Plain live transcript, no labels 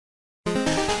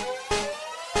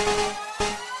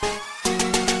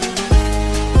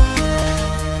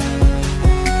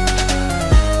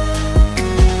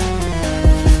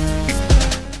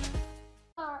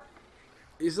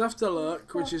He's left a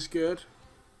look, which is good.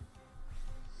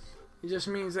 It just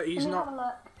means that he's not. Have a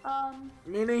look.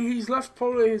 Meaning he's left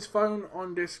probably his phone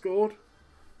on Discord.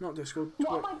 Not Discord. Twitch.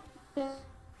 What I might do,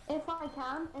 if I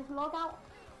can, is log out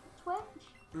Twitch.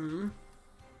 Mm-hmm.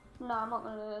 No, I'm not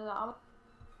gonna do that.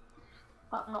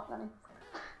 I'm not gonna.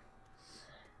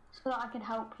 So that I can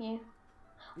help you.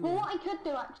 Well, what I could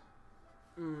do actually.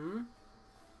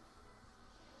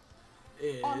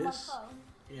 On my phone.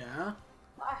 Yeah.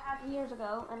 I had years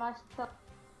ago, and I still.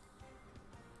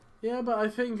 Yeah, but I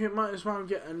think it might as well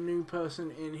get a new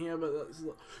person in here. But that's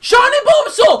Shiny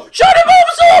Bulbasaur! Shiny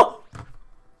Bulbasaur!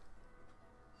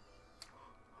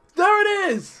 There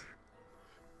it is.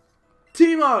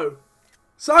 Timo,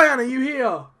 Cyan, are you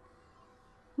here?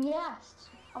 Yes.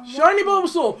 Shiny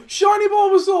Bulbasaur! Shiny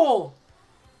Bulbasaur!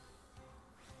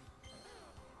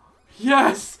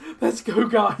 Yes! Let's go,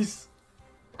 guys!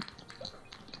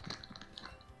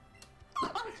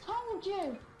 I told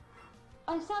you!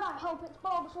 I said I hope it's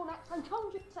Bulbasaur next. I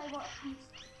told you to say what it is.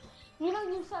 You know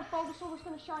you said Bulbasaur was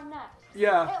going to shine next?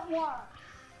 Yeah. It worked.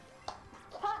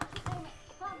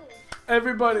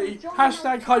 Everybody,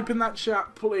 hashtag hype in that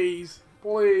chat, please.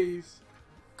 Please.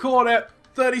 Caught it.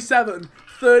 37.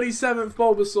 37th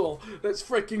Bulbasaur. Let's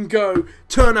freaking go.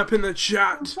 Turn up in the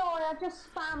chat. I'm sorry, I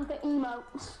just spammed the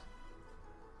emotes.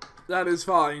 That is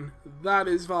fine. That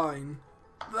is fine.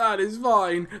 That is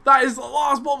fine. That is the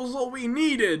last Bulbasaur we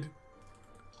needed.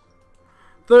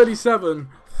 37.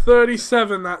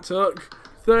 37 that took.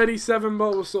 37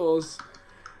 Bulbasaurs.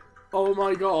 Oh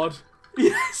my god.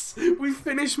 Yes! We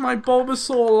finished my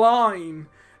Bulbasaur line.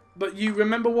 But you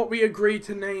remember what we agreed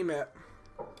to name it?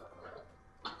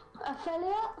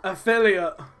 Affiliate?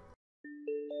 Affiliate.